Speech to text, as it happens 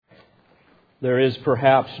There is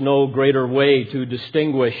perhaps no greater way to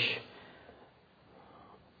distinguish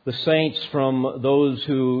the saints from those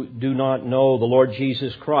who do not know the Lord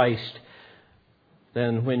Jesus Christ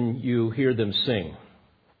than when you hear them sing.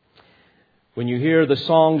 When you hear the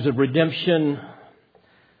songs of redemption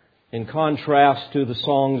in contrast to the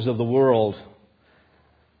songs of the world,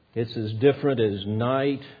 it's as different as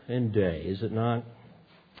night and day, is it not?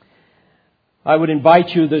 I would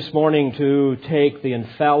invite you this morning to take the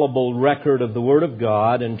infallible record of the Word of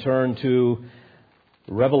God and turn to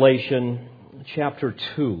Revelation chapter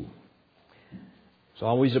 2. It's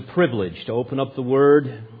always a privilege to open up the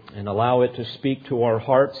Word and allow it to speak to our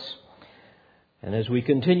hearts. And as we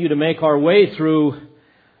continue to make our way through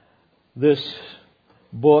this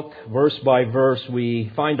book, verse by verse,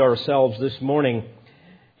 we find ourselves this morning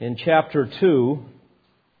in chapter 2,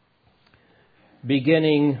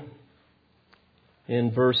 beginning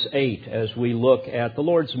in verse 8, as we look at the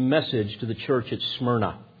Lord's message to the church at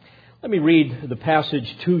Smyrna. Let me read the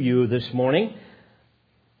passage to you this morning.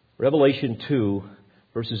 Revelation 2,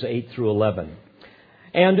 verses 8 through 11.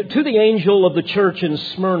 And to the angel of the church in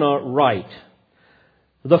Smyrna write,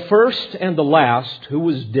 the first and the last, who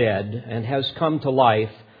was dead and has come to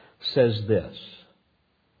life, says this,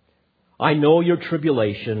 I know your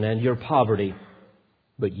tribulation and your poverty,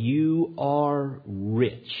 but you are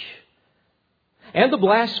rich. And the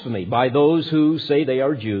blasphemy by those who say they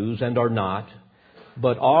are Jews and are not,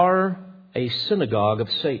 but are a synagogue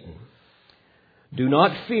of Satan. Do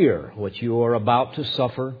not fear what you are about to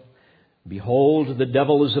suffer. Behold, the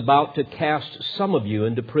devil is about to cast some of you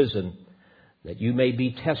into prison, that you may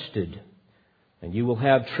be tested, and you will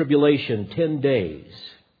have tribulation 10 days.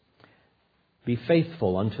 Be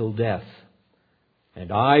faithful until death,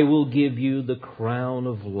 and I will give you the crown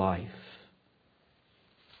of life.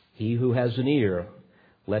 He who has an ear,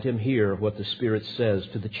 let him hear what the Spirit says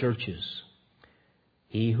to the churches.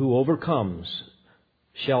 He who overcomes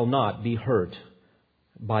shall not be hurt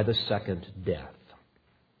by the second death.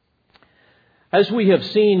 As we have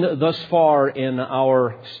seen thus far in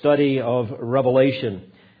our study of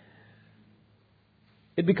Revelation,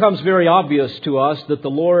 it becomes very obvious to us that the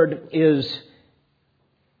Lord is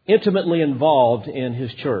intimately involved in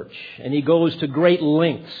His church, and He goes to great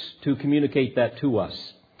lengths to communicate that to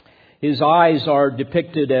us. His eyes are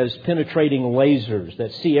depicted as penetrating lasers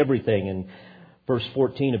that see everything in verse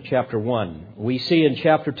 14 of chapter 1. We see in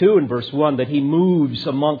chapter 2 and verse 1 that He moves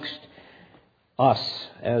amongst us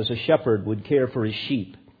as a shepherd would care for his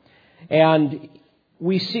sheep. And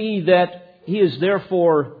we see that He is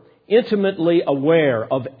therefore intimately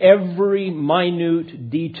aware of every minute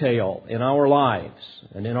detail in our lives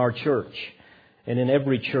and in our church and in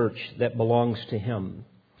every church that belongs to Him.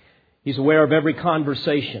 He's aware of every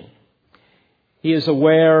conversation. He is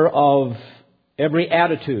aware of every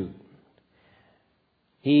attitude.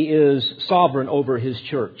 He is sovereign over His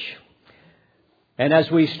church. And as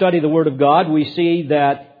we study the Word of God, we see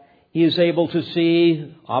that He is able to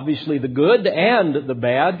see, obviously, the good and the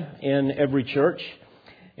bad in every church.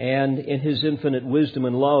 And in His infinite wisdom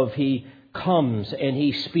and love, He comes and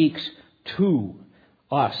He speaks to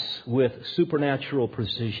us with supernatural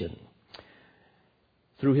precision.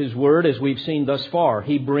 Through His Word, as we've seen thus far,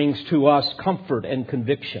 He brings to us comfort and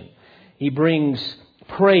conviction. He brings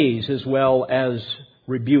praise as well as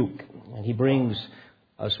rebuke. And He brings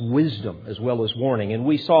us wisdom as well as warning. And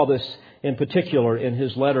we saw this in particular in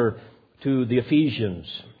His letter to the Ephesians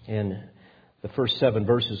in the first 7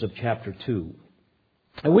 verses of chapter 2.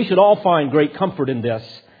 And we should all find great comfort in this.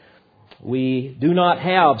 We do not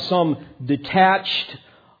have some detached,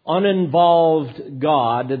 uninvolved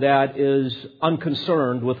God that is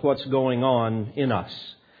unconcerned with what's going on in us.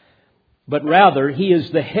 But rather, He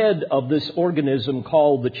is the head of this organism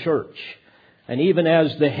called the church. And even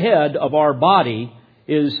as the head of our body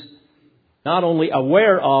is not only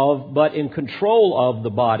aware of, but in control of the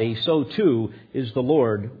body, so too is the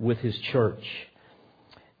Lord with His church.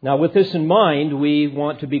 Now, with this in mind, we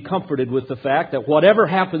want to be comforted with the fact that whatever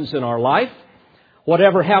happens in our life,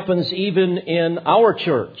 whatever happens even in our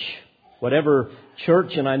church, whatever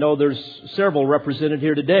church, and I know there's several represented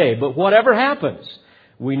here today, but whatever happens,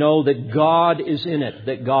 we know that God is in it,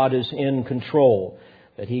 that God is in control,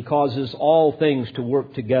 that He causes all things to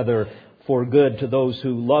work together for good to those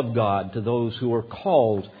who love God, to those who are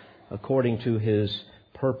called according to His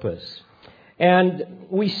purpose. And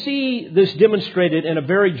we see this demonstrated in a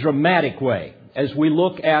very dramatic way as we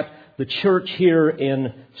look at the church here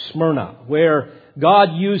in Smyrna, where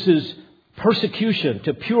God uses persecution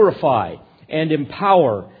to purify and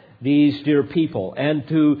empower these dear people and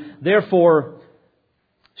to therefore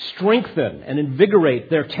strengthen and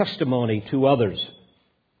invigorate their testimony to others.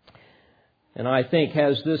 And I think,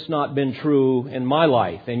 has this not been true in my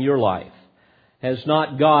life, in your life? Has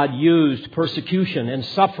not God used persecution and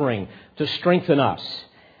suffering to strengthen us?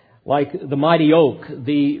 Like the mighty oak,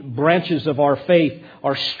 the branches of our faith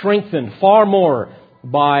are strengthened far more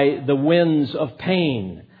by the winds of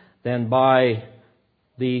pain than by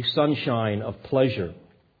the sunshine of pleasure.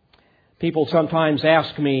 People sometimes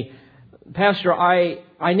ask me, Pastor,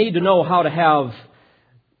 I need to know how to have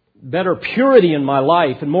better purity in my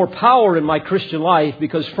life and more power in my Christian life,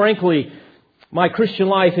 because frankly, my Christian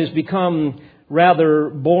life has become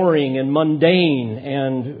rather boring and mundane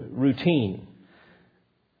and routine.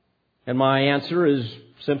 And my answer is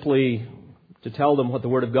simply to tell them what the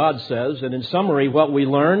Word of God says. And in summary, what we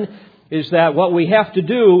learn is that what we have to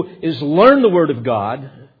do is learn the Word of God,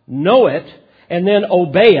 know it, and then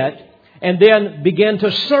obey it, and then begin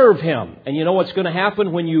to serve Him. And you know what's going to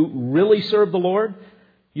happen when you really serve the Lord?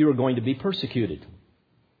 You are going to be persecuted.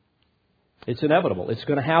 It's inevitable. It's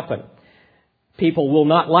going to happen. People will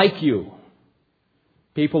not like you.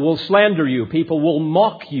 People will slander you. People will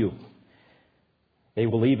mock you. They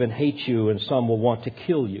will even hate you, and some will want to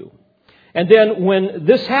kill you. And then when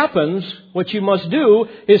this happens, what you must do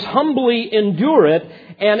is humbly endure it.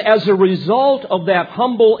 And as a result of that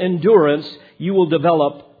humble endurance, you will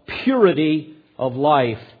develop purity of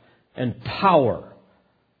life and power.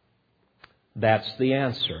 That's the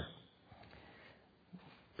answer.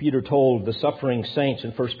 Peter told the suffering saints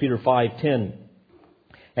in 1 Peter 5:10,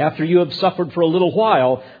 after you have suffered for a little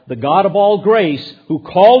while, the God of all grace, who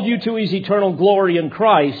called you to His eternal glory in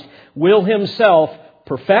Christ, will Himself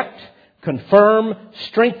perfect, confirm,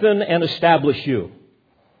 strengthen, and establish you.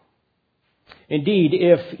 Indeed,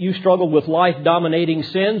 if you struggle with life-dominating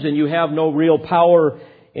sins and you have no real power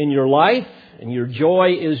in your life, and your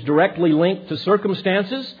joy is directly linked to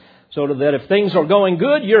circumstances, so that if things are going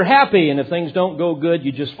good, you're happy, and if things don't go good,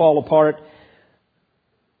 you just fall apart,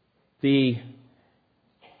 the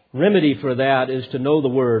remedy for that is to know the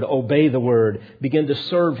Word, obey the Word, begin to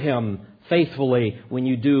serve Him faithfully. When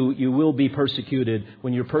you do, you will be persecuted.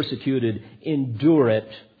 When you're persecuted, endure it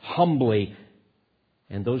humbly,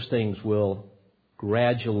 and those things will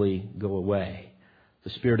gradually go away. The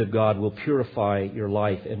Spirit of God will purify your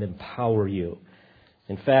life and empower you.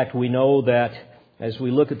 In fact, we know that as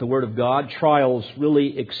we look at the Word of God, trials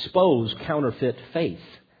really expose counterfeit faith,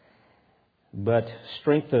 but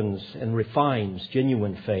strengthens and refines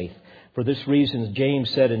genuine faith. For this reason,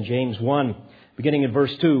 James said in James 1, beginning in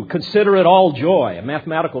verse 2, consider it all joy, a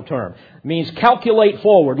mathematical term. It means calculate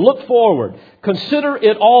forward, look forward. Consider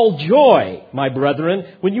it all joy, my brethren,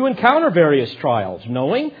 when you encounter various trials,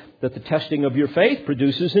 knowing that the testing of your faith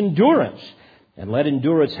produces endurance. And let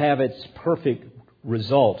endurance have its perfect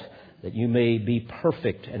result, that you may be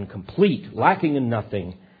perfect and complete, lacking in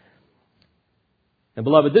nothing. And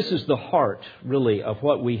beloved, this is the heart, really, of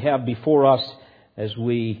what we have before us as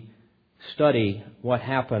we study what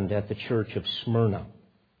happened at the church of Smyrna.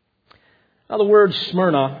 Now, the word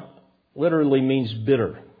Smyrna literally means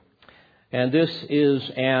bitter. And this is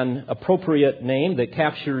an appropriate name that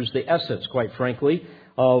captures the essence, quite frankly,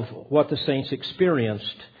 of what the saints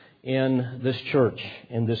experienced in this church,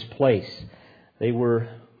 in this place. They were,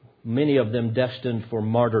 many of them, destined for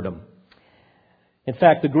martyrdom. In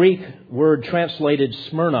fact, the Greek word translated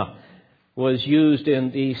Smyrna was used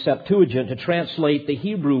in the Septuagint to translate the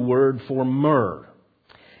Hebrew word for myrrh.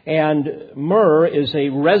 And myrrh is a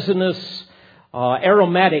resinous,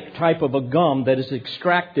 aromatic type of a gum that is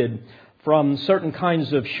extracted from certain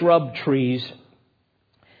kinds of shrub trees.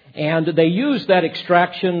 And they use that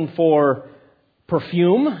extraction for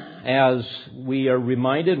perfume, as we are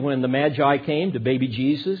reminded when the Magi came to baby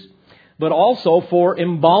Jesus, but also for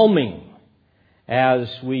embalming, as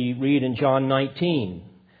we read in John 19,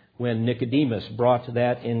 when Nicodemus brought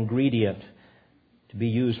that ingredient to be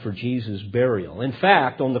used for Jesus' burial. In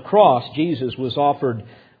fact, on the cross, Jesus was offered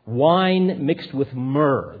wine mixed with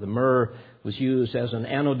myrrh. The myrrh was used as an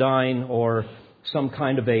anodyne or some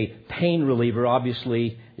kind of a pain reliever.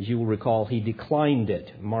 Obviously, as you will recall, He declined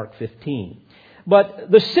it, Mark 15.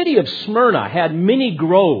 But the city of Smyrna had many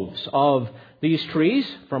groves of these trees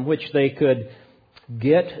from which they could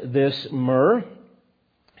get this myrrh.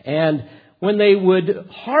 And when they would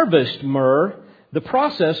harvest myrrh, the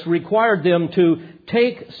process required them to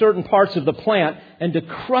take certain parts of the plant and to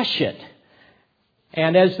crush it.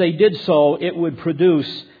 And as they did so, it would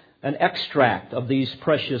produce an extract of these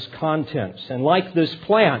precious contents. And like this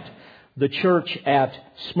plant, the church at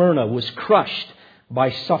Smyrna was crushed by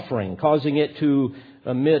suffering, causing it to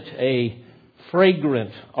emit a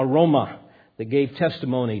fragrant aroma that gave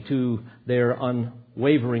testimony to their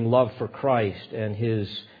unwavering love for Christ and His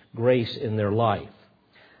grace in their life.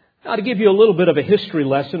 Now, to give you a little bit of a history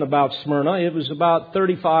lesson about Smyrna, it was about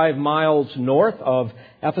 35 miles north of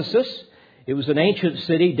Ephesus. It was an ancient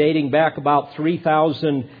city dating back about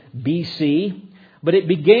 3000 BC, but it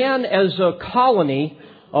began as a colony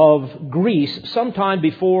of Greece sometime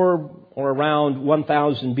before or around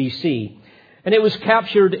 1000 BC. And it was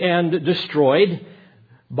captured and destroyed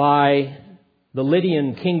by the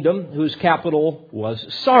Lydian kingdom, whose capital was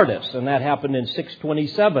Sardis, and that happened in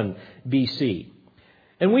 627 BC.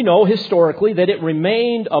 And we know historically that it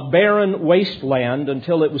remained a barren wasteland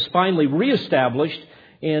until it was finally reestablished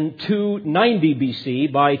in 290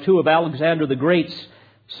 BC by two of Alexander the Great's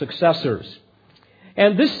successors.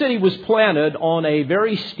 And this city was planted on a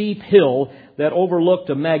very steep hill that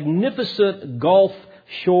overlooked a magnificent Gulf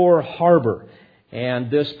shore harbor.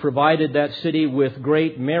 And this provided that city with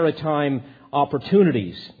great maritime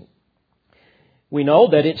opportunities. We know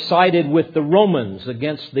that it sided with the Romans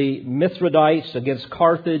against the Mithridates, against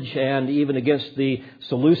Carthage, and even against the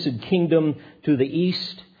Seleucid kingdom to the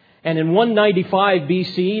east. And in 195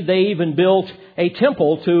 BC, they even built a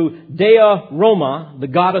temple to Dea Roma, the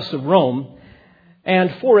goddess of Rome.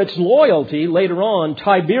 And for its loyalty, later on,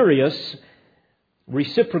 Tiberius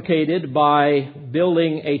reciprocated by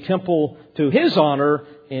building a temple to his honor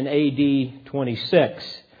in AD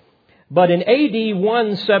 26. But in AD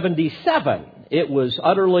 177, it was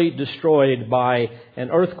utterly destroyed by an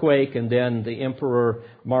earthquake, and then the Emperor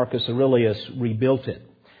Marcus Aurelius rebuilt it.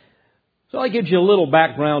 So that gives you a little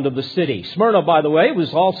background of the city. Smyrna, by the way,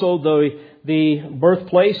 was also the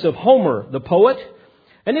birthplace of Homer, the poet.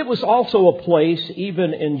 And it was also a place,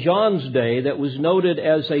 even in John's day, that was noted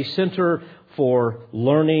as a center for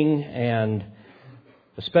learning and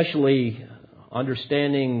especially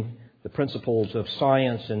understanding the principles of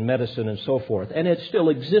science and medicine and so forth. And it still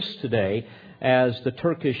exists today as the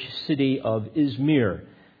Turkish city of Izmir,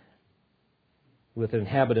 with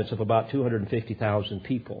inhabitants of about 250,000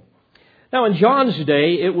 people. Now, in John's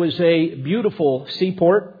day, it was a beautiful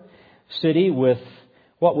seaport city with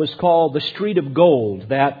what was called the Street of Gold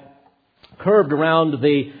that curved around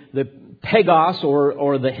the Pegos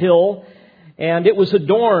or the hill, and it was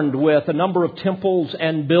adorned with a number of temples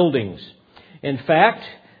and buildings. In fact,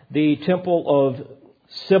 the temple of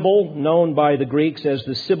Cybele, known by the Greeks as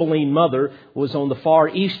the Sibylline Mother, was on the far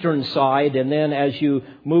eastern side, and then as you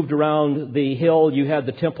moved around the hill, you had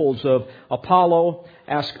the temples of Apollo,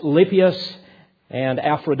 Asclepius, and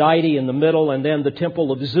Aphrodite in the middle, and then the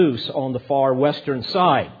temple of Zeus on the far western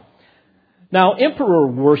side. Now, emperor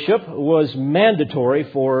worship was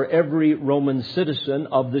mandatory for every Roman citizen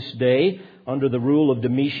of this day under the rule of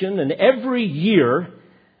Domitian, and every year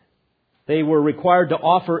they were required to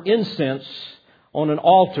offer incense on an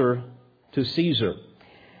altar to Caesar.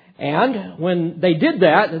 And when they did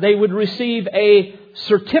that, they would receive a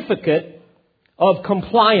certificate of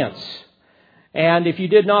compliance. And if you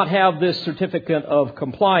did not have this certificate of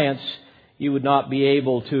compliance, you would not be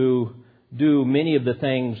able to do many of the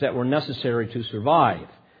things that were necessary to survive,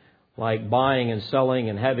 like buying and selling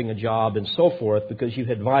and having a job and so forth, because you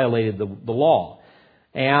had violated the law.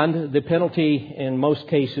 And the penalty in most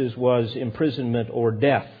cases was imprisonment or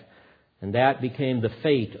death. And that became the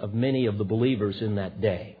fate of many of the believers in that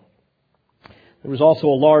day. There was also a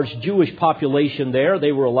large Jewish population there.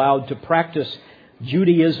 They were allowed to practice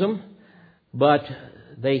Judaism, but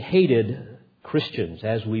they hated Christians,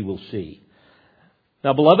 as we will see.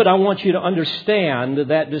 Now, beloved, I want you to understand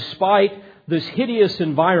that despite this hideous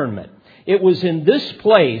environment, it was in this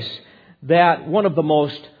place that one of the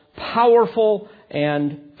most powerful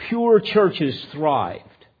and pure churches thrived.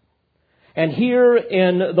 And here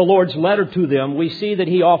in the Lord's letter to them, we see that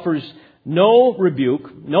He offers no rebuke,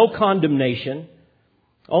 no condemnation,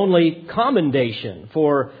 only commendation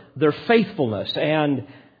for their faithfulness and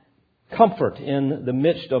comfort in the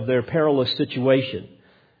midst of their perilous situation.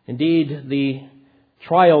 Indeed, the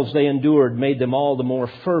trials they endured made them all the more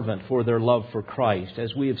fervent for their love for Christ,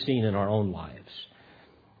 as we have seen in our own lives.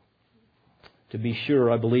 To be sure,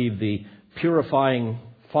 I believe the purifying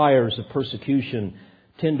fires of persecution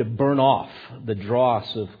tend to burn off the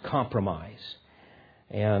dross of compromise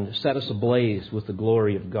and set us ablaze with the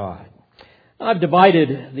glory of God. I've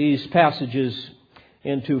divided these passages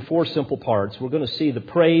into 4 simple parts. We're going to see the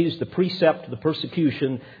praise, the precept, the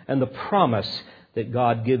persecution, and the promise that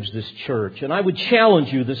God gives this church. And I would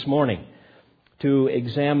challenge you this morning to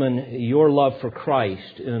examine your love for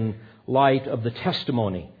Christ in light of the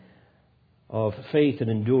testimony of faith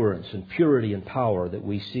and endurance and purity and power that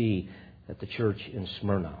we see at the church in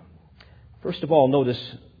Smyrna. First of all, notice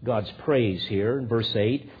God's praise here in verse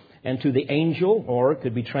 8. And to the angel, or it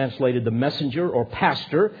could be translated the messenger or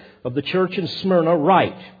pastor of the church in Smyrna,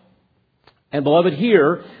 write. And beloved,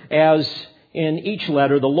 here, as in each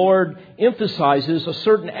letter, the Lord emphasizes a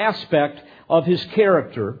certain aspect of His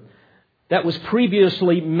character that was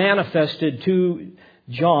previously manifested to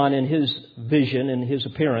John in his vision and his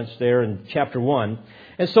appearance there in chapter 1.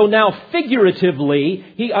 And so now figuratively,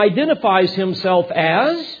 he identifies himself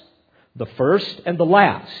as the first and the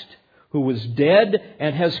last, who was dead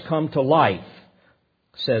and has come to life,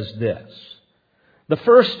 says this. The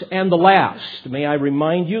first and the last. May I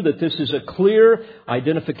remind you that this is a clear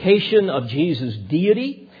identification of Jesus'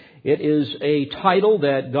 deity. It is a title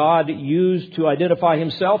that God used to identify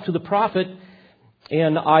Himself to the prophet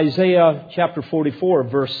in Isaiah chapter 44,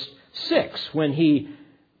 verse 6, when he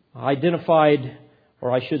identified,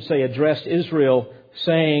 or I should say addressed Israel,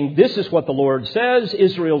 saying, "This is what the Lord says,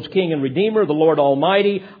 Israel's King and Redeemer, the Lord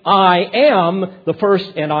Almighty. I am the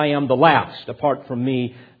first and I am the last. Apart from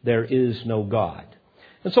me, there is no God."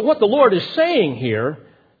 And so what the Lord is saying here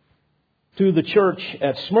to the church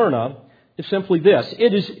at Smyrna is simply this.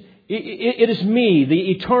 It is me,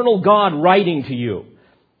 the eternal God, writing to you.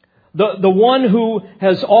 The one who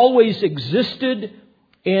has always existed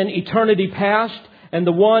in eternity past and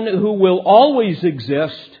the one who will always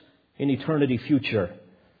exist in eternity future.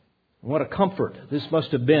 What a comfort this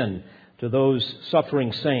must have been to those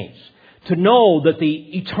suffering saints. To know that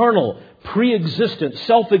the eternal, pre-existent,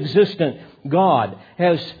 self-existent God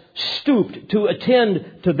has stooped to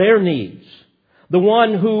attend to their needs. The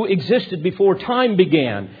one who existed before time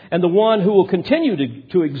began and the one who will continue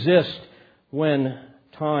to exist when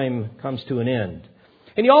time comes to an end.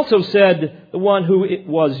 And he also said the one who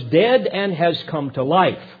was dead and has come to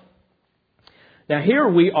life. Now here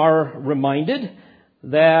we are reminded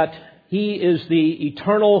that He is the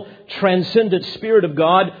eternal, transcendent Spirit of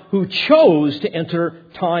God who chose to enter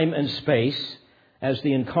time and space as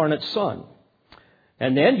the incarnate Son.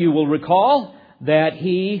 And then you will recall that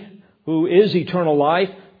He who is eternal life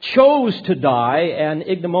chose to die an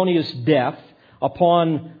ignominious death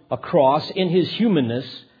upon a cross in His humanness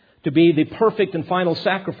to be the perfect and final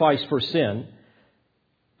sacrifice for sin.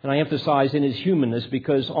 And I emphasize in His humanness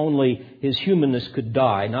because only His humanness could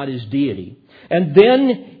die, not His deity. And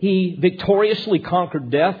then He victoriously conquered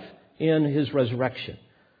death in His resurrection.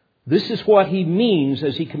 This is what He means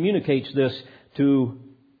as He communicates this to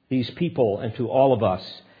these people and to all of us.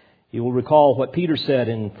 You will recall what Peter said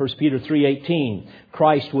in 1 Peter 3:18.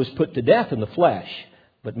 Christ was put to death in the flesh,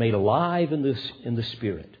 but made alive in the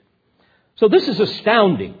Spirit. So this is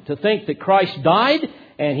astounding to think that Christ died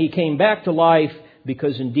and He came back to life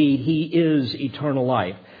because indeed He is eternal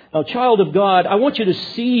life. Now, child of God, I want you to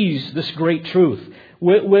seize this great truth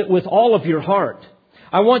with all of your heart.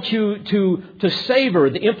 I want you to savor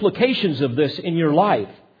the implications of this in your life.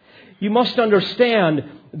 You must understand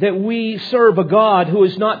that we serve a God who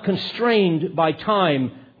is not constrained by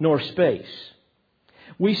time nor space.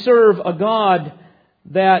 We serve a God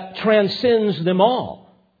that transcends them all.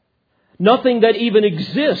 Nothing that even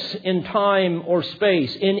exists in time or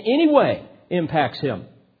space in any way impacts Him.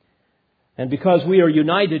 And because we are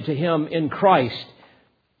united to Him in Christ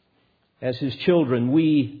as His children,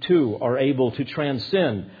 we too are able to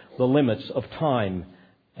transcend the limits of time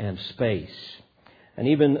and space. And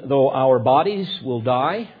even though our bodies will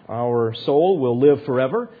die, our soul will live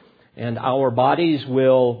forever, and our bodies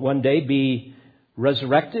will one day be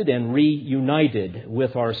resurrected and reunited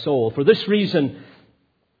with our soul. For this reason,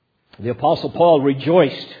 the Apostle Paul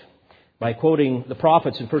rejoiced by quoting the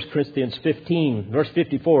prophets in 1 Corinthians 15, verse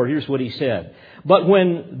 54. Here's what he said. "But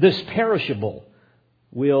when this perishable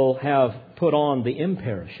will have put on the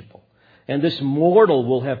imperishable, and this mortal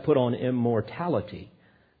will have put on immortality,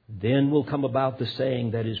 then will come about the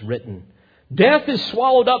saying that is written, Death is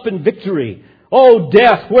swallowed up in victory. O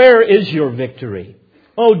death, where is your victory?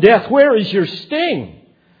 O death, where is your sting?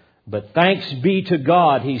 But thanks be to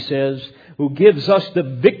God," he says, "who gives us the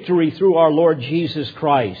victory through our Lord Jesus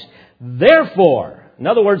Christ. Therefore," in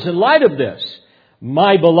other words, in light of this,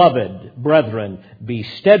 "my beloved brethren, be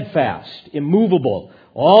steadfast, immovable,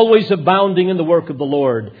 always abounding in the work of the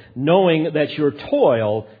Lord, knowing that your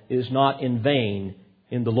toil is not in vain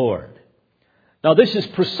in the Lord." Now, this is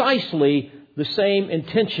precisely the same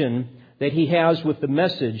intention that he has with the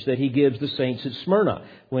message that he gives the saints at Smyrna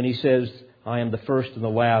when he says, "I am the first and the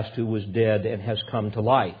last who was dead and has come to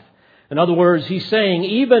life." In other words, he's saying,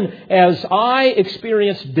 even as I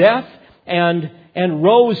experienced death and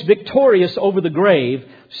rose victorious over the grave,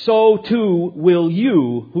 so too will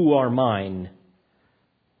you who are mine.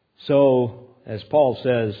 So, as Paul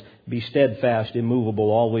says, be steadfast,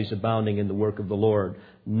 immovable, always abounding in the work of the Lord,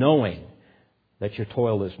 knowing that your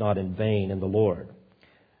toil is not in vain in the Lord.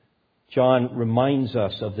 John reminds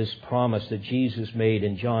us of this promise that Jesus made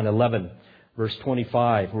in John 11, Verse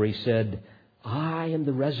 25, where He said, I am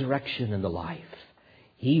the resurrection and the life.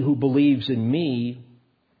 He who believes in me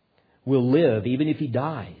will live even if he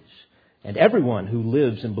dies. And everyone who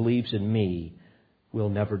lives and believes in me will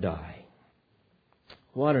never die.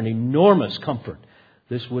 What an enormous comfort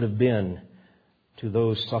this would have been to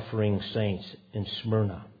those suffering saints in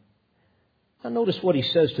Smyrna. Now notice what he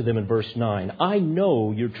says to them in verse 9. I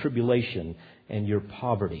know your tribulation and your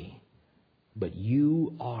poverty, but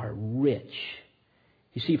you are rich.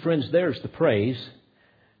 You see, friends, there's the praise.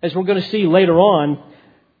 As we're going to see later on,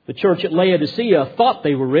 the church at Laodicea thought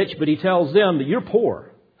they were rich, but he tells them that you're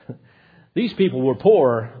poor. These people were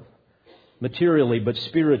poor materially, but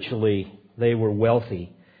spiritually they were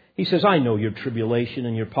wealthy. He says, I know your tribulation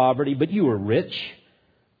and your poverty, but you are rich.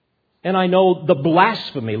 And I know the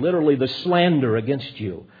blasphemy, literally the slander against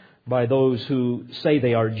you by those who say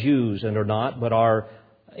they are Jews and are not, but are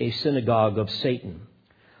a synagogue of Satan.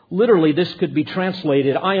 Literally, this could be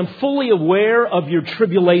translated, I am fully aware of your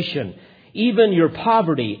tribulation, even your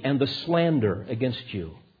poverty and the slander against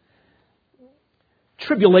you.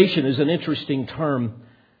 Tribulation is an interesting term.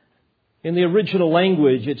 In the original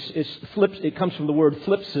language, it comes from the word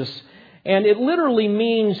thlipsis, and it literally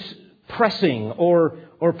means pressing or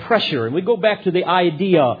pressure. And we go back to the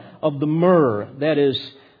idea of the myrrh that is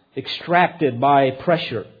extracted by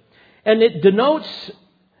pressure. And it denotes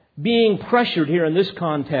being pressured here in this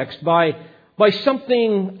context by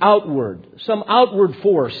something outward, some outward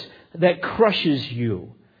force that crushes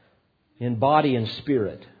you in body and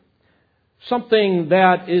spirit. Something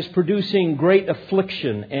that is producing great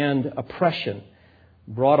affliction and oppression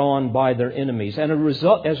brought on by their enemies. And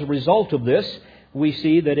as a result of this, we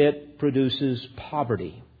see that it produces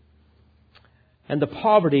poverty. And the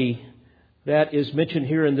poverty that is mentioned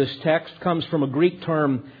here in this text comes from a Greek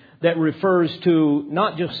term that refers to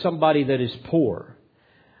not just somebody that is poor,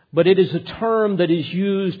 but it is a term that is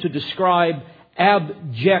used to describe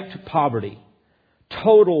abject poverty,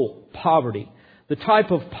 total poverty, the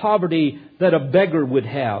type of poverty that a beggar would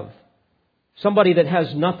have, somebody that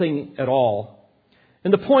has nothing at all.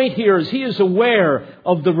 And the point here is he is aware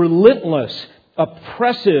of the relentless,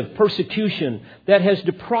 oppressive persecution that has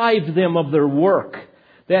deprived them of their work,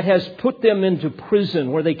 that has put them into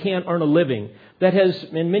prison where they can't earn a living, that has,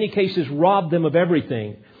 in many cases, robbed them of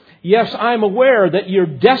everything. Yes, I'm aware that you're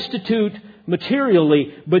destitute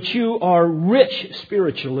materially, but you are rich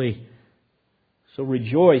spiritually. So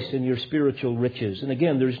rejoice in your spiritual riches. And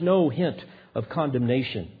again, there's no hint of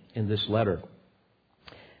condemnation in this letter.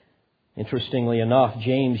 Interestingly enough,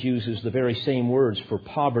 James uses the very same words for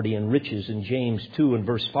poverty and riches in James 2 and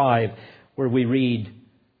verse 5, where we read,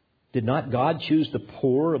 did not God choose the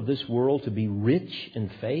poor of this world to be rich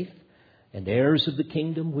in faith and heirs of the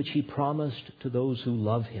kingdom which He promised to those who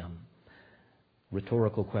love Him?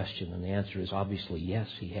 Rhetorical question, and the answer is obviously yes,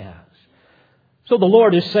 He has. So the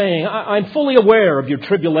Lord is saying, I'm fully aware of your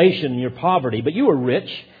tribulation and your poverty, but you are rich.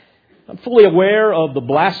 I'm fully aware of the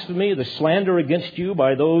blasphemy, the slander against you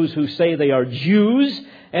by those who say they are Jews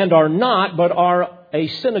and are not, but are a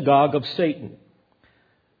synagogue of Satan.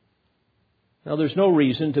 Now, there's no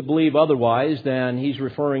reason to believe otherwise than he's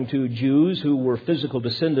referring to Jews who were physical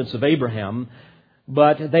descendants of Abraham,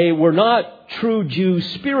 but they were not true Jews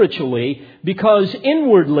spiritually because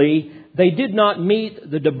inwardly they did not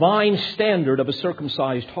meet the divine standard of a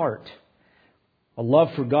circumcised heart, a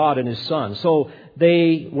love for God and His Son. So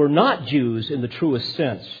they were not Jews in the truest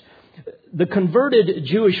sense. The converted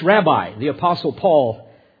Jewish rabbi, the Apostle Paul,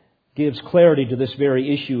 gives clarity to this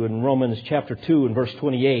very issue in Romans chapter 2 and verse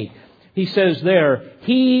 28. He says there,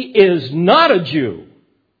 he is not a Jew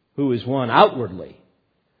who is one outwardly,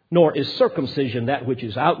 nor is circumcision that which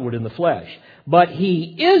is outward in the flesh. But he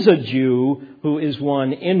is a Jew who is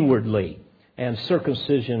one inwardly, and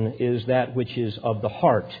circumcision is that which is of the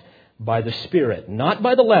heart by the Spirit, not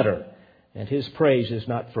by the letter. And his praise is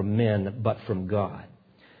not from men, but from God.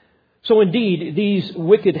 So indeed, these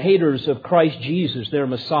wicked haters of Christ Jesus, their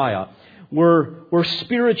Messiah, were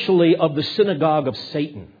spiritually of the synagogue of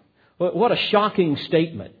Satan. What a shocking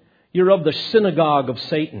statement. You're of the synagogue of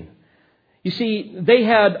Satan. You see, they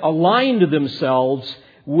had aligned themselves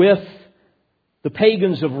with the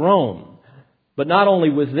pagans of Rome, but not only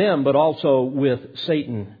with them, but also with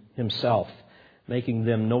Satan himself, making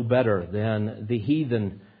them no better than the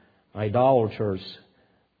heathen idolaters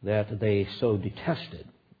that they so detested.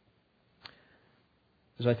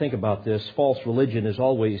 As I think about this, false religion is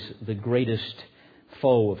always the greatest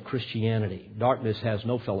foe of Christianity. Darkness has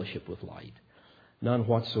no fellowship with light, none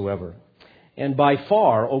whatsoever. And by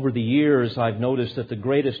far, over the years, I've noticed that the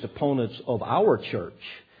greatest opponents of our church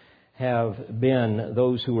have been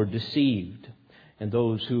those who are deceived and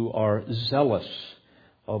those who are zealous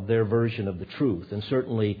of their version of the truth. And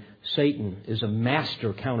certainly Satan is a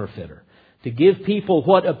master counterfeiter to give people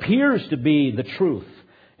what appears to be the truth.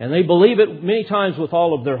 And they believe it many times with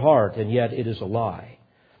all of their heart, and yet it is a lie.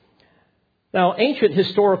 Now, ancient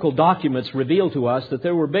historical documents reveal to us that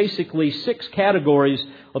there were basically 6 categories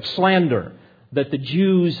of slander that the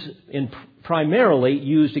Jews primarily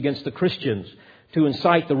used against the Christians to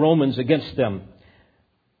incite the Romans against them.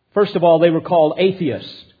 First of all, they were called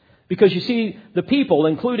atheists. Because you see, the people,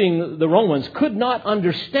 including the Romans, could not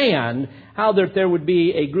understand how that there would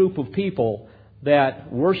be a group of people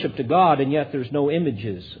that worshiped a God, and yet there's no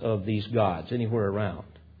images of these gods anywhere around.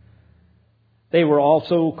 They were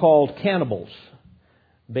also called cannibals,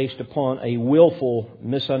 based upon a willful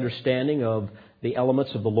misunderstanding of the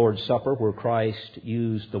elements of the Lord's Supper, where Christ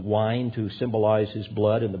used the wine to symbolize His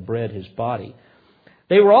blood and the bread His body.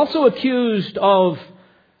 They were also accused of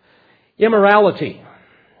immorality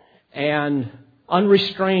and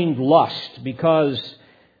unrestrained lust because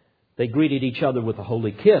they greeted each other with a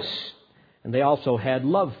holy kiss. And they also had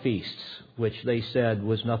love feasts, which they said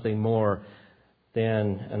was nothing more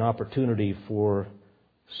than an opportunity for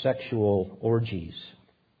sexual orgies.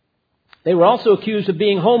 They were also accused of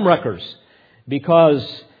being homewreckers because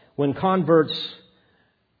when converts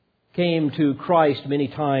came to Christ, many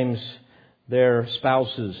times their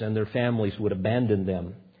spouses and their families would abandon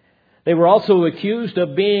them. They were also accused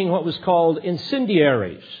of being what was called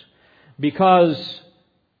incendiaries because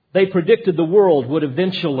they predicted the world would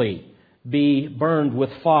eventually be burned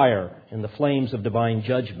with fire in the flames of divine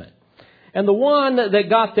judgment. And the one that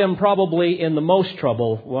got them probably in the most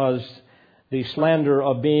trouble was the slander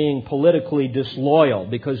of being politically disloyal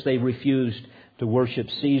because they refused to worship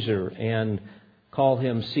Caesar and call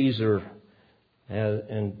him Caesar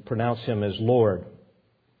and pronounce him as Lord,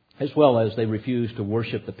 as well as they refused to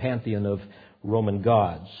worship the pantheon of Roman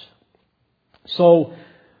gods. So,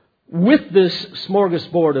 with this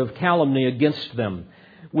smorgasbord of calumny against them,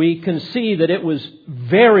 we can see that it was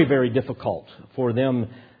very, very difficult for them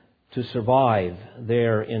to survive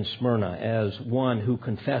there in Smyrna as one who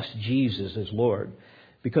confessed Jesus as Lord.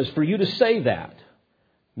 Because for you to say that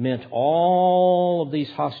meant all of these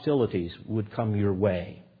hostilities would come your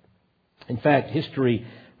way. In fact, history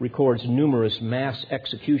records numerous mass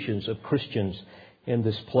executions of Christians in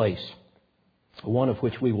this place, one of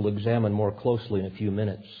which we will examine more closely in a few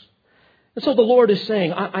minutes. And so the Lord is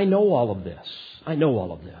saying, I know all of this. I know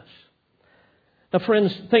all of this. Now,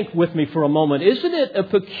 friends, think with me for a moment. Isn't it a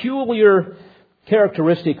peculiar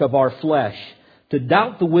characteristic of our flesh to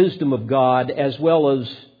doubt the wisdom of God as well as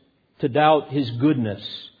to doubt His goodness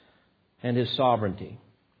and His sovereignty?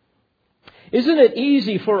 Isn't it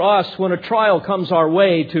easy for us when a trial comes our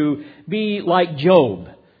way to be like Job?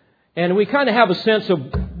 And we kind of have a sense of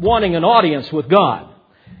wanting an audience with God.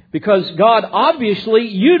 Because God, obviously,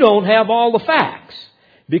 you don't have all the facts.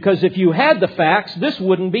 Because if you had the facts, this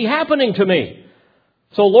wouldn't be happening to me.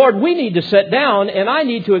 So, Lord, we need to sit down and I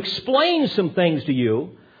need to explain some things to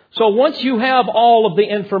you. So once you have all of the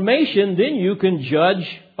information, then you can judge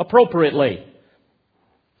appropriately.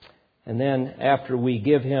 And then after we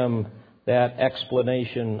give Him that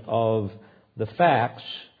explanation of the facts,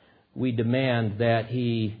 we demand that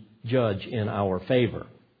He judge in our favor.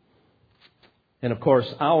 And of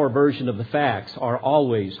course, our version of the facts are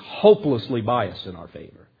always hopelessly biased in our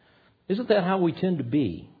favor. Isn't that how we tend to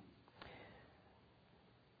be?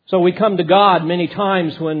 So we come to God many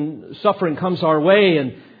times when suffering comes our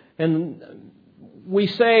way and we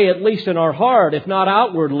say, at least in our heart, if not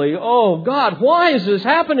outwardly, "Oh God, why is this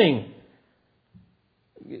happening?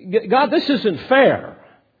 God, this isn't fair."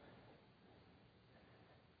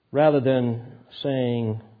 Rather than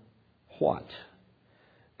saying, "What?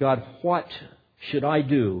 God, what should I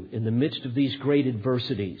do in the midst of these great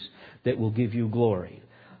adversities that will give you glory?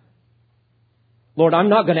 Lord, I'm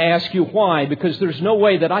not going to ask you why, because there's no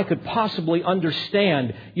way that I could possibly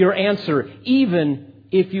understand your answer, even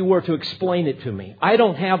if you were to explain it to me. I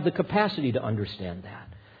don't have the capacity to understand that.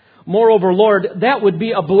 Moreover, Lord, that would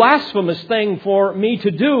be a blasphemous thing for me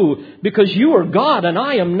to do, because you are God and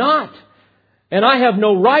I am not. And I have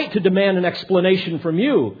no right to demand an explanation from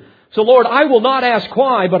you. So, Lord, I will not ask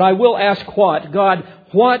why, but I will ask what. God,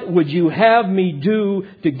 what would you have me do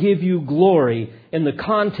to give you glory in the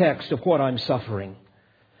context of what I'm suffering?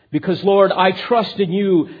 Because, Lord, I trust in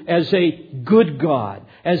you as a good God,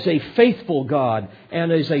 as a faithful God, and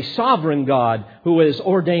as a sovereign God who has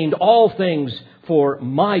ordained all things for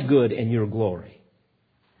my good and your glory.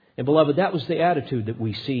 And, beloved, that was the attitude that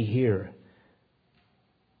we see here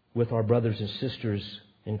with our brothers and sisters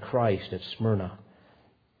in Christ at Smyrna.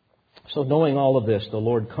 So knowing all of this, the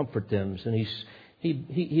Lord comforts them, and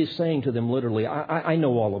He is saying to them literally, I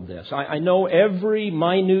know all of this. I know every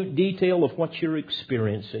minute detail of what you're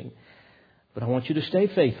experiencing. But I want you to stay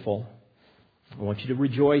faithful. I want you to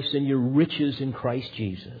rejoice in your riches in Christ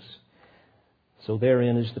Jesus. So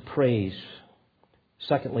therein is the praise.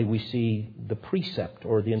 Secondly, we see the precept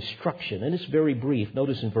or the instruction. And it's very brief.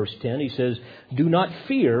 Notice in verse 10, he says, do not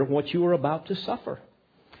fear what you are about to suffer.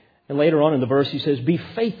 And later on in the verse, he says, be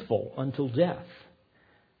faithful until death.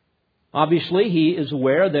 Obviously, he is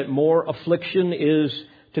aware that more affliction is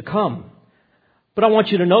to come. But I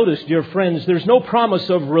want you to notice, dear friends, there's no promise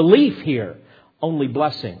of relief here, only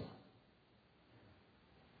blessing.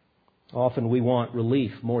 Often we want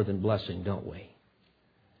relief more than blessing, don't we?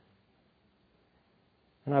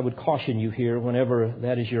 And I would caution you here, whenever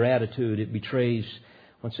that is your attitude, it betrays,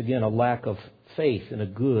 once again, a lack of faith in a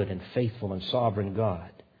good and faithful and sovereign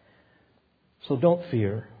God. So don't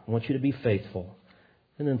fear. I want you to be faithful.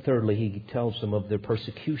 And then thirdly, he tells them of their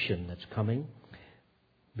persecution that's coming.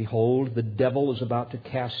 Behold, the devil is about to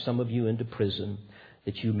cast some of you into prison,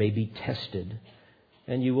 that you may be tested,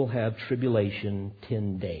 and you will have tribulation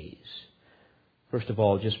 10 days. First of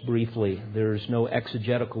all, just briefly, there's no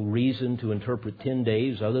exegetical reason to interpret 10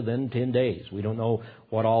 days other than 10 days. We don't know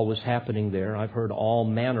what all was happening there. I've heard all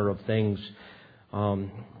manner of things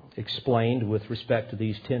explained with respect to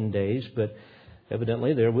these 10 days, but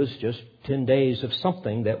evidently there was just 10 days of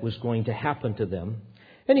something that was going to happen to them.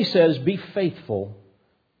 And he says, be faithful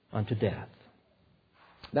unto death.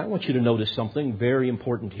 Now I want you to notice something very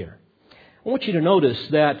important here. I want you to notice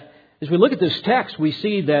that as we look at this text, we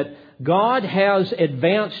see that God has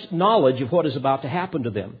advanced knowledge of what is about to happen to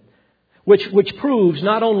them, which proves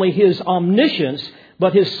not only His omniscience,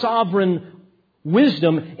 but His sovereign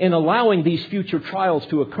wisdom in allowing these future trials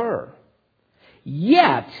to occur.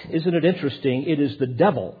 Yet, isn't it interesting, it is the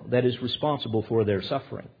devil that is responsible for their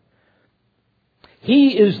suffering.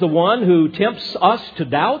 He is the one who tempts us to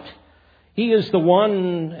doubt. He is the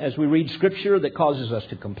one, as we read Scripture, that causes us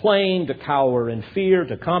to complain, to cower in fear,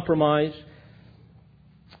 to compromise.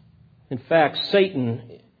 In fact,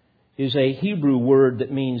 Satan is a Hebrew word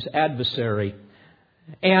that means adversary.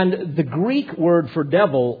 And the Greek word for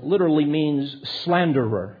devil literally means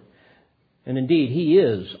slanderer. And indeed, he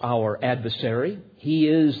is our adversary. He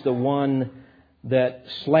is the one that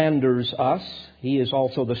slanders us. He is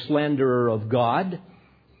also the slanderer of God.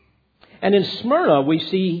 And in Smyrna, we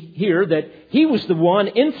see here that he was the one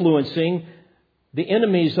influencing the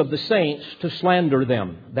enemies of the saints to slander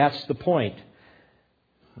them. That's the point.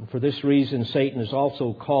 And for this reason, Satan is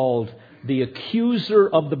also called the accuser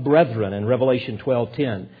of the brethren in Revelation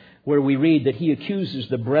 12:10, where we read that he accuses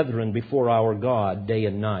the brethren before our God day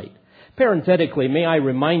and night. Parenthetically, may I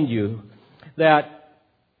remind you that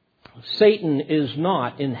Satan is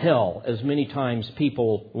not in hell, as many times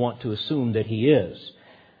people want to assume that he is.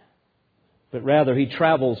 But rather, he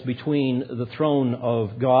travels between the throne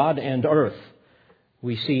of God and earth.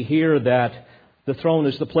 We see here that the throne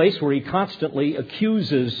is the place where he constantly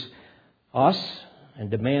accuses us and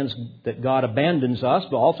demands that God abandons us.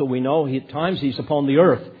 But also we know at times he's upon the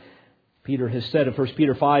earth. Peter has said in 1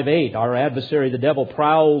 Peter 5:8, our adversary, the devil,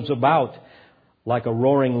 prowls about like a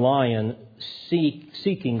roaring lion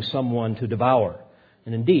seeking someone to devour.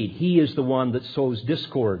 And indeed, he is the one that sows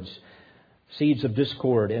discords, seeds of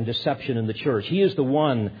discord and deception in the church. He is the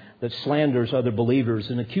one that slanders other believers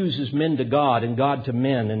and accuses men to God and God to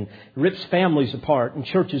men and rips families apart and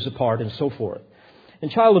churches apart and so forth.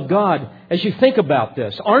 And child of God, as you think about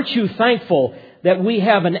this, aren't you thankful that we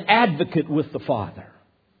have an advocate with the Father?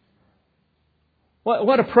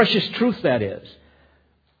 What a precious truth that is.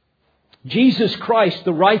 Jesus Christ,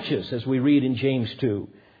 the righteous, as we read in James 2.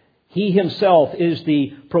 He Himself is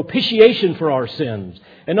the propitiation for our sins.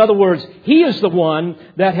 In other words, He is the one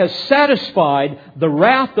that has satisfied the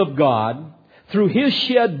wrath of God through His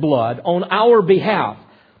shed blood on our behalf.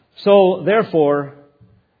 So, therefore,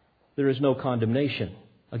 there is no condemnation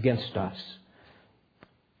against us.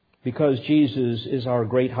 Because Jesus is our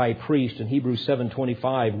great high priest, in Hebrews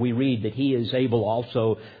 7:25, we read that He is able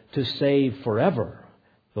also to save forever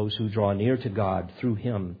those who draw near to God through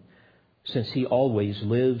Him, since He always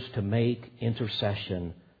lives to make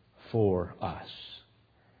intercession for us.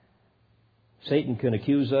 Satan can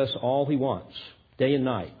accuse us all he wants, day and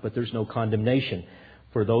night, but there's no condemnation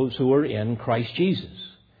for those who are in Christ Jesus.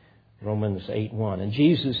 Romans 8:1. And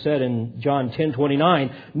Jesus said in John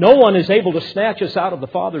 10:29, no one is able to snatch us out of the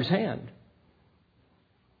Father's hand.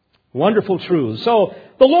 Wonderful truth. So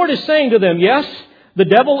the Lord is saying to them, yes, the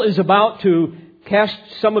devil is about to cast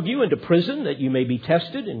some of you into prison that you may be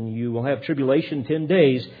tested and you will have tribulation 10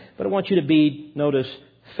 days. But I want you to be, notice,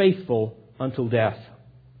 faithful until death.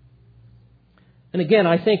 And again,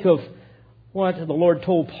 I think of what the Lord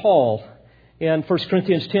told Paul in 1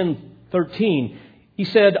 Corinthians 10:13. He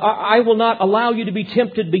said, I will not allow you to be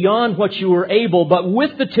tempted beyond what you are able, but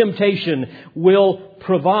with the temptation will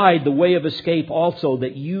provide the way of escape also,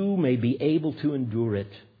 that you may be able to endure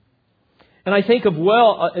it. And I think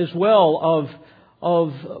as well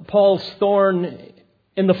of Paul's thorn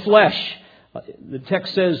in the flesh. The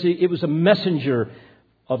text says it was a messenger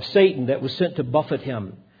of Satan that was sent to buffet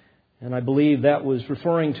him. And I believe that was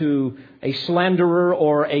referring to a slanderer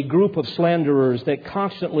or a group of slanderers that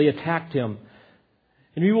constantly attacked him.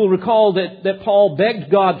 And you will recall that Paul begged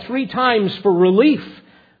God 3 times for relief.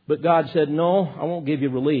 But God said, no, I won't give you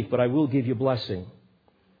relief, but I will give you blessing.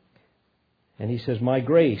 And he says, my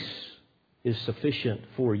grace is sufficient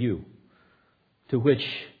for you. To which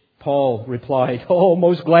Paul replied, oh,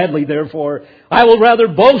 most gladly, therefore, I will rather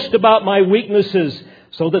boast about my weaknesses,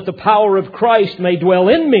 so that the power of Christ may dwell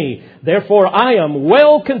in me. Therefore, I am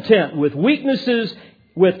well content with weaknesses,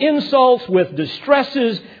 with insults, with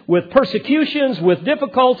distresses, with persecutions, with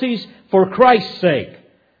difficulties, for Christ's sake.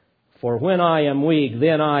 For when I am weak,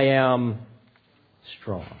 then I am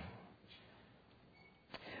strong.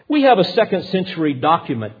 We have a 2nd century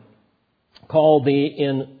document called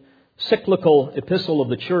the encyclical epistle of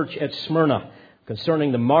the church at Smyrna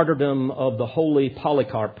concerning the martyrdom of the holy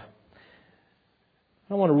Polycarp.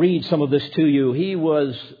 I want to read some of this to you. He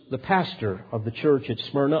was the pastor of the church at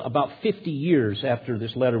Smyrna about 50 years after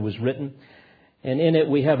this letter was written. And in it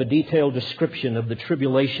we have a detailed description of the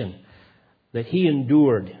tribulation that he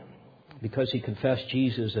endured because he confessed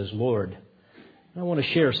Jesus as Lord. I want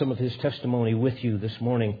to share some of his testimony with you this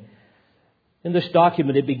morning. In this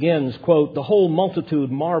document it begins, quote, the whole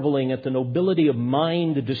multitude marveling at the nobility of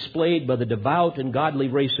mind displayed by the devout and godly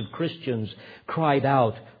race of Christians cried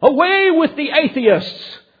out, away with the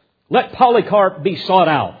atheists! Let Polycarp be sought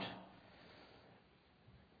out.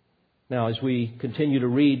 Now, as we continue to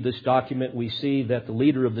read this document, we see that the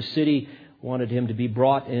leader of the city wanted him to be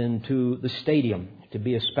brought into the stadium to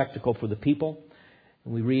be a spectacle for the people.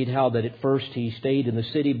 And we read how that at first he stayed in the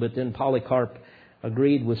city, but then Polycarp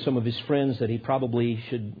agreed with some of his friends that he probably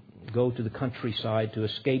should go to the countryside to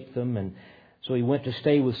escape them. And so he went to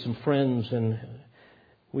stay with some friends, and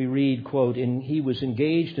we read, quote, and he was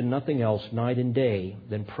engaged in nothing else night and day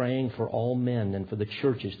than praying for all men and for the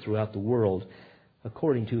churches throughout the world,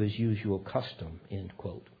 according to his usual custom, end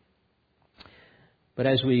quote. But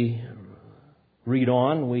as we read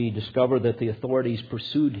on, we discover that the authorities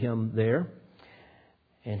pursued him there,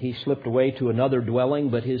 and he slipped away to another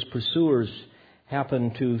dwelling, but his pursuers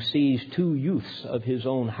happened to seize 2 youths of his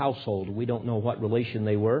own household. We don't know what relation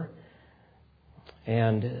they were.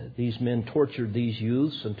 And these men tortured these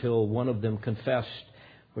youths until one of them confessed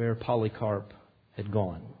where Polycarp had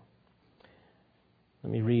gone.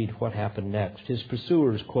 Let me read what happened next. His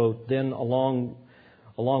pursuers, quote, then along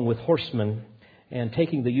with horsemen, and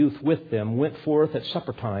taking the youth with them, went forth at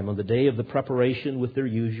supper time on the day of the preparation with their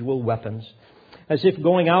usual weapons, as if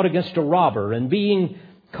going out against a robber, and being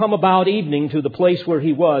come about evening to the place where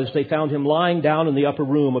he was, they found him lying down in the upper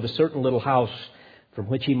room of a certain little house, from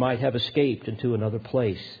which he might have escaped into another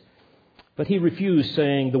place. But he refused,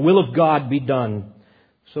 saying, the will of God be done.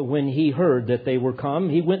 So when he heard that they were come,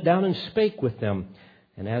 he went down and spake with them.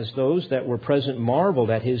 And as those that were present marveled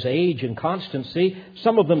at his age and constancy,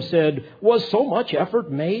 some of them said, was so much effort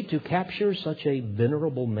made to capture such a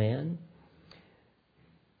venerable man?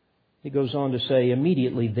 He goes on to say,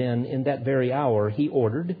 immediately then, in that very hour, he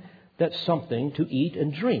ordered that something to eat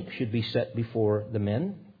and drink should be set before the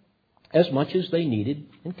men, as much as they needed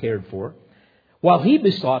and cared for, while he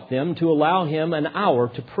besought them to allow him an hour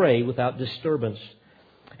to pray without disturbance.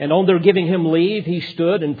 And on their giving him leave, he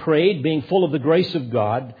stood and prayed, being full of the grace of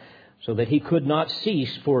God, so that he could not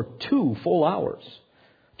cease for 2 full hours,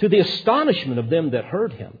 to the astonishment of them that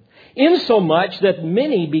heard him, insomuch that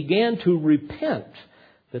many began to repent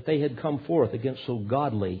that they had come forth against so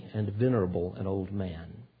godly and venerable an old man,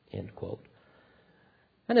 end quote.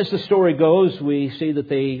 And as the story goes, we see that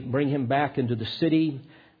they bring him back into the city.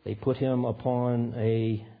 They put him upon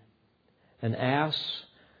an ass.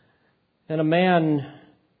 And a man,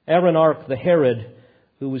 Aronarch the Herod,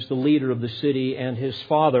 who was the leader of the city, and his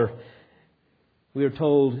father, we are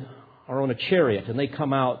told, are on a chariot. And they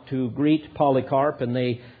come out to greet Polycarp, and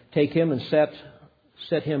they take him and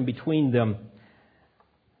set him between them.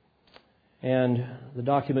 And the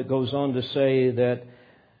document goes on to say that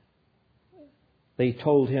they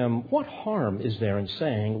told him, what harm is there in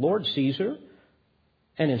saying, Lord Caesar,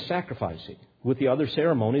 and in sacrificing with the other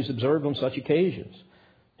ceremonies observed on such occasions?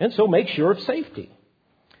 And so make sure of safety.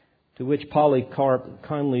 To which Polycarp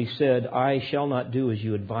kindly said, I shall not do as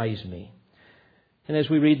you advise me. And as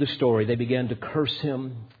we read the story, they began to curse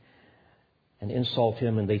him and insult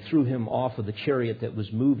him, and they threw him off of the chariot that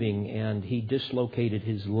was moving, and he dislocated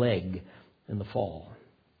his leg in the fall.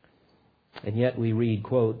 And yet we read,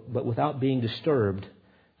 quote, "But without being disturbed,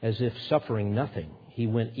 as if suffering nothing, he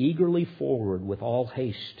went eagerly forward with all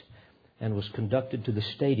haste and was conducted to the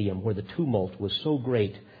stadium where the tumult was so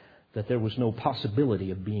great that there was no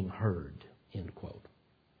possibility of being heard," end quote.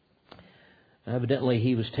 Evidently,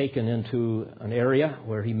 he was taken into an area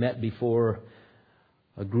where he met before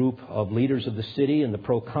a group of leaders of the city and the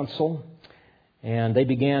proconsul, and they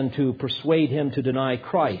began to persuade him to deny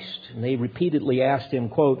Christ. And they repeatedly asked him,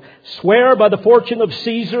 quote, "Swear by the fortune of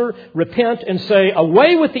Caesar, repent and say,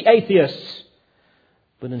 away with the atheists."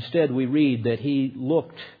 But instead we read that he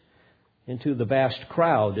looked into the vast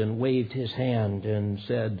crowd and waved his hand and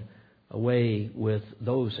said, "Away with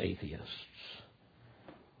those atheists."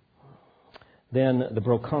 Then the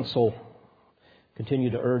proconsul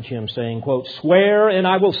continued to urge him, saying, quote, "Swear and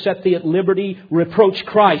I will set thee at liberty, reproach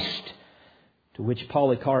Christ." To which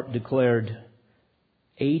Polycarp declared,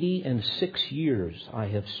 86 years I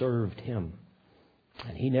have served him,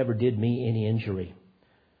 and he never did me any injury.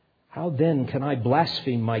 How then can I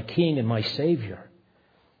blaspheme my King and my Savior?"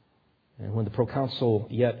 And when the proconsul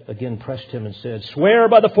yet again pressed him and said, "Swear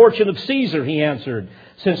by the fortune of Caesar," he answered,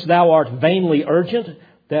 "since thou art vainly urgent,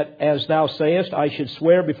 that as thou sayest, I should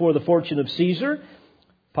swear before the fortune of Caesar."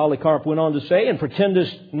 Polycarp went on to say, "And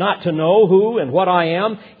pretendest not to know who and what I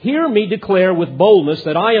am, hear me declare with boldness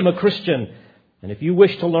that I am a Christian. And if you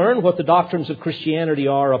wish to learn what the doctrines of Christianity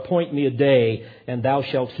are, appoint me a day, and thou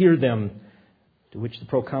shalt hear them." To which the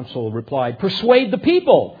proconsul replied, "Persuade the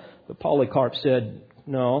people." But Polycarp said,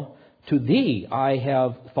 "No, to thee I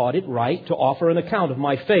have thought it right to offer an account of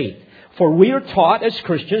my faith. For we are taught as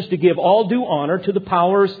Christians to give all due honor to the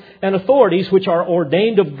powers and authorities which are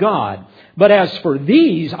ordained of God. But as for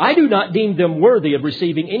these, I do not deem them worthy of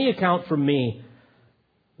receiving any account from me."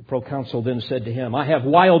 The proconsul then said to him, "I have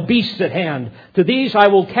wild beasts at hand. To these I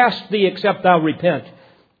will cast thee except thou repent."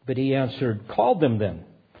 But he answered, "Call them then,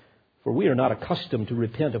 for we are not accustomed to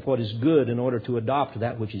repent of what is good in order to adopt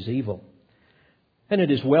that which is evil. And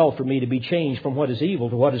it is well for me to be changed from what is evil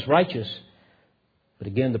to what is righteous." But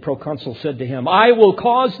again the proconsul said to him, "I will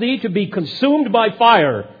cause thee to be consumed by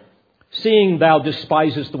fire, seeing thou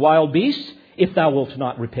despisest the wild beasts, if thou wilt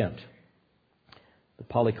not repent." But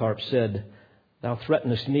Polycarp said, "Thou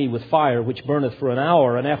threatenest me with fire, which burneth for an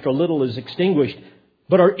hour, and after a little is extinguished,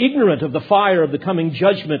 but are ignorant of the fire of the coming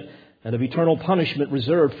judgment, and of eternal punishment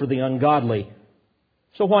reserved for the ungodly.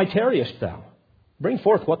 So why tarriest thou? Bring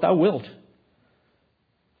forth what thou wilt."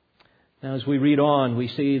 Now, as we read on, we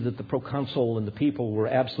see that the proconsul and the people were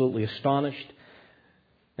absolutely astonished.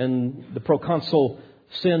 And the proconsul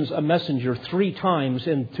sends a messenger 3 times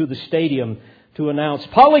into the stadium to announce,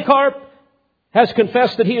 "Polycarp has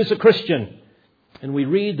confessed that he is a Christian." And we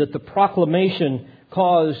read that the proclamation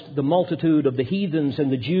caused the multitude of the heathens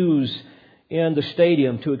and the Jews in the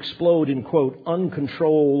stadium to explode in, quote,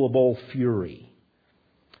 "uncontrollable fury."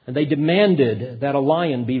 And they demanded that a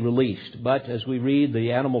lion be released. But as we read,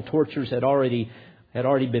 the animal tortures had already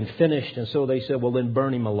been finished. And so they said, "Well, then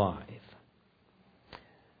burn him alive."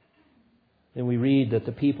 Then we read that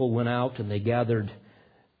the people went out and they gathered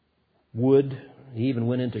wood. They even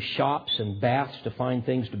went into shops and baths to find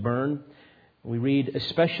things to burn. We read,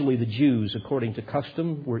 especially the Jews, according to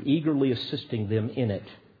custom, were eagerly assisting them in it.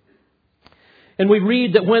 And we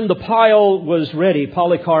read that when the pile was ready,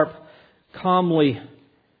 Polycarp calmly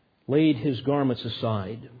laid his garments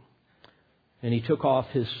aside, and he took off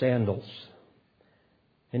his sandals.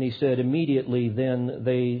 And he said, immediately then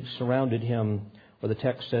they surrounded him, or the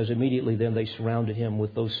text says, immediately then they surrounded him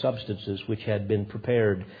with those substances which had been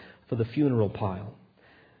prepared for the funeral pile.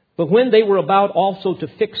 But when they were about also to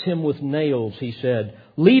fix him with nails, he said,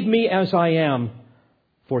 "Leave me as I am,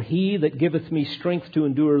 for he that giveth me strength to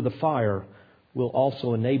endure the fire will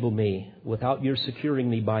also enable me, without your securing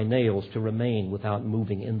me by nails, to remain without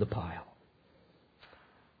moving in the pile."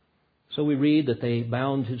 So we read that they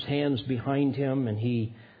bound his hands behind him, and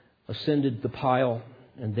he ascended the pile,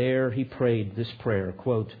 and there he prayed this prayer,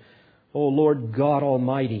 quote, "O Lord God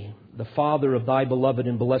Almighty, the Father of thy beloved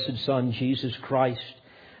and blessed Son, Jesus Christ,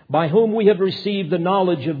 by whom we have received the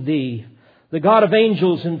knowledge of thee, the God of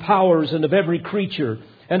angels and powers and of every creature,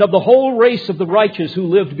 and of the whole race of the righteous who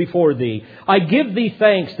lived before thee. I give thee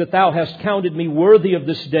thanks that thou hast counted me worthy of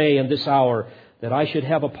this day and this hour, that I should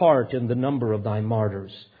have a part in the number of thy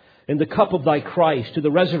martyrs, in the cup of thy Christ, to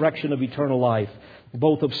the resurrection of eternal life,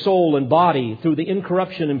 both of soul and body, through the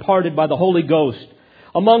incorruption imparted by the Holy Ghost,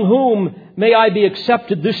 among whom may I be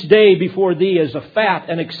accepted this day before thee as a fat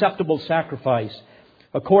and acceptable sacrifice,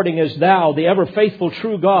 according as thou, the ever faithful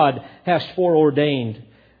true God, hast foreordained.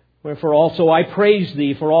 Wherefore also I praise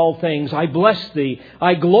thee for all things. I bless thee.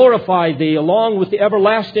 I glorify thee, along with the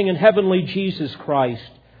everlasting and heavenly Jesus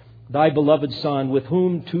Christ, thy beloved Son, with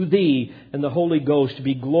whom to thee and the Holy Ghost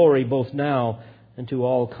be glory both now and to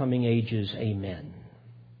all coming ages. Amen.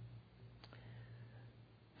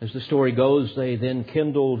 As the story goes, they then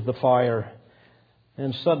kindled the fire,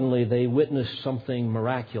 and suddenly they witnessed something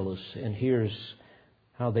miraculous. And here's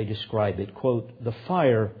how they describe it. Quote, "The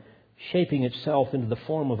fire, shaping itself into the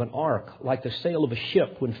form of an ark, like the sail of a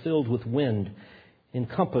ship when filled with wind,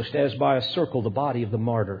 encompassed as by a circle the body of the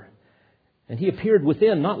martyr. And he appeared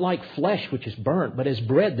within, not like flesh which is burnt, but as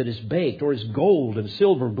bread that is baked, or as gold and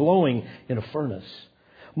silver glowing in a furnace.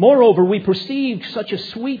 Moreover, we perceived such a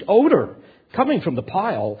sweet odor coming from the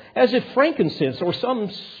pile, as if frankincense or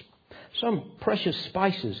some precious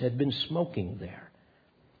spices had been smoking there.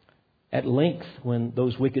 At length, when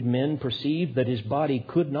those wicked men perceived that his body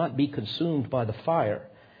could not be consumed by the fire,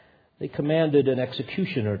 they commanded an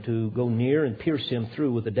executioner to go near and pierce him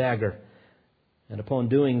through with a dagger. And upon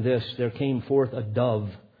doing this, there came forth a dove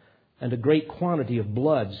and a great quantity of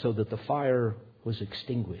blood, so that the fire was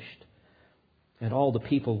extinguished. And all the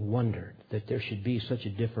people wondered that there should be such a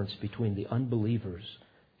difference between the unbelievers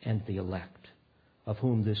and the elect, of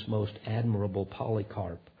whom this most admirable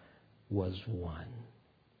Polycarp was one."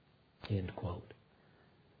 End quote.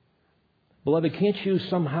 Beloved, can't you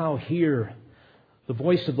somehow hear the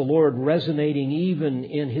voice of the Lord resonating even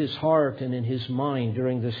in His heart and in His mind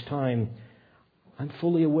during this time? I'm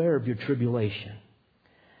fully aware of your tribulation,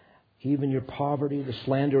 even your poverty, the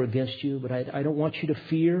slander against you, but I don't want you to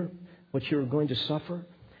fear what you're going to suffer.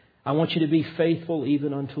 I want you to be faithful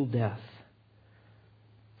even until death.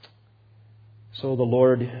 So the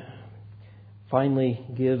Lord finally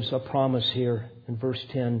gives a promise here in verse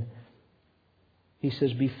 10. He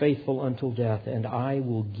says, "Be faithful until death, and I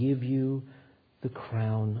will give you the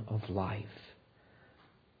crown of life."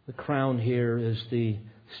 The crown here is the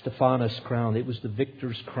Stephanos crown. It was the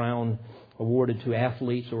victor's crown awarded to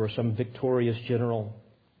athletes or some victorious general.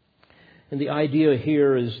 And the idea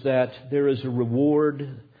here is that there is a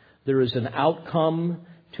reward, there is an outcome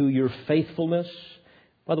to your faithfulness.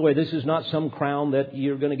 By the way, this is not some crown that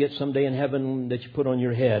you're going to get someday in heaven that you put on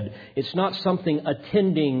your head. It's not something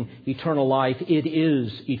attending eternal life. It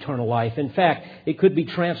is eternal life. In fact, it could be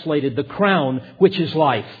translated the crown, which is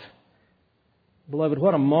life. Beloved,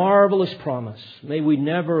 what a marvelous promise. May we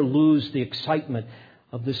never lose the excitement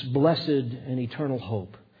of this blessed and eternal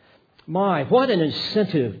hope. My, what an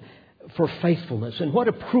incentive for faithfulness, and what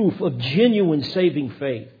a proof of genuine saving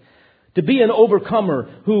faith. To be an overcomer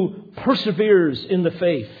who perseveres in the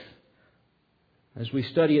faith. As we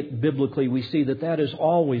study it biblically, we see that that is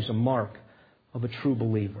always a mark of a true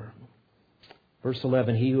believer. Verse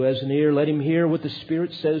 11, "He who has an ear, let him hear what the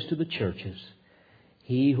Spirit says to the churches.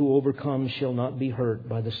 He who overcomes shall not be hurt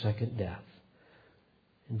by the second death."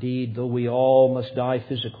 Indeed, though we all must die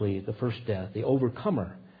physically at the first death, the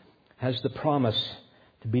overcomer has the promise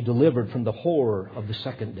to be delivered from the horror of the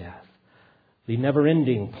second death, the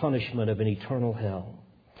never-ending punishment of an eternal hell.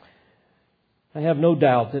 I have no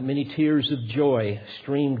doubt that many tears of joy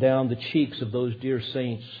streamed down the cheeks of those dear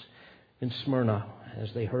saints in Smyrna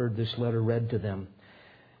as they heard this letter read to them.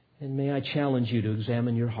 And may I challenge you to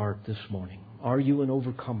examine your heart this morning. Are you an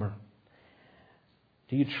overcomer?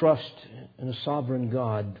 Do you trust in a sovereign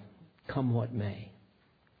God, come what may?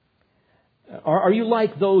 Are you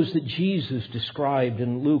like those that Jesus described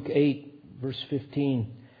in Luke 8, verse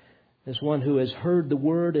 15, as one who has heard the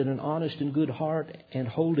word in an honest and good heart and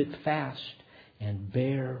hold it fast and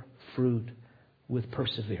bear fruit with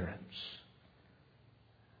perseverance?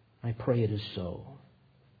 I pray it is so.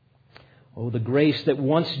 Oh, the grace that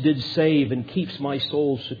once did save and keeps my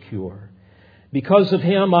soul secure. Because of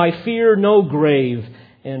Him I fear no grave,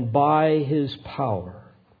 and by His power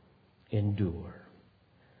endure.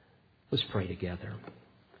 Let's pray together.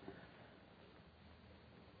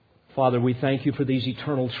 Father, we thank You for these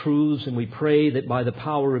eternal truths, and we pray that by the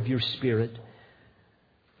power of Your Spirit,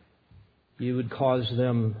 You would cause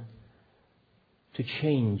them to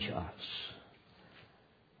change us.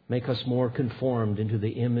 Make us more conformed into the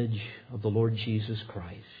image of the Lord Jesus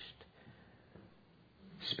Christ.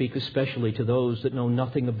 Speak especially to those that know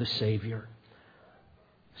nothing of the Savior.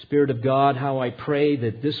 Spirit of God, how I pray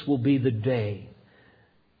that this will be the day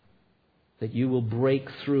that You will break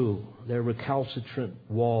through their recalcitrant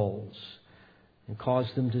walls and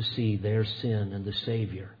cause them to see their sin and the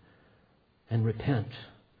Savior and repent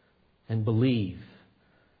and believe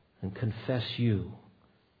and confess You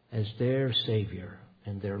as their Savior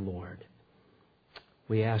and their Lord.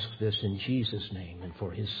 We ask this in Jesus' name and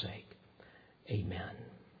for His sake. Amen.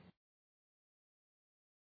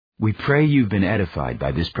 We pray you've been edified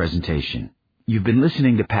by this presentation. You've been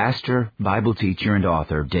listening to Pastor, Bible teacher, and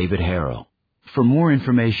author David Harrell. For more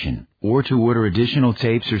information or to order additional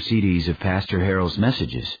tapes or CDs of Pastor Harrell's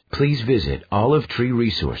messages, please visit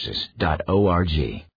olivetreeresources.org.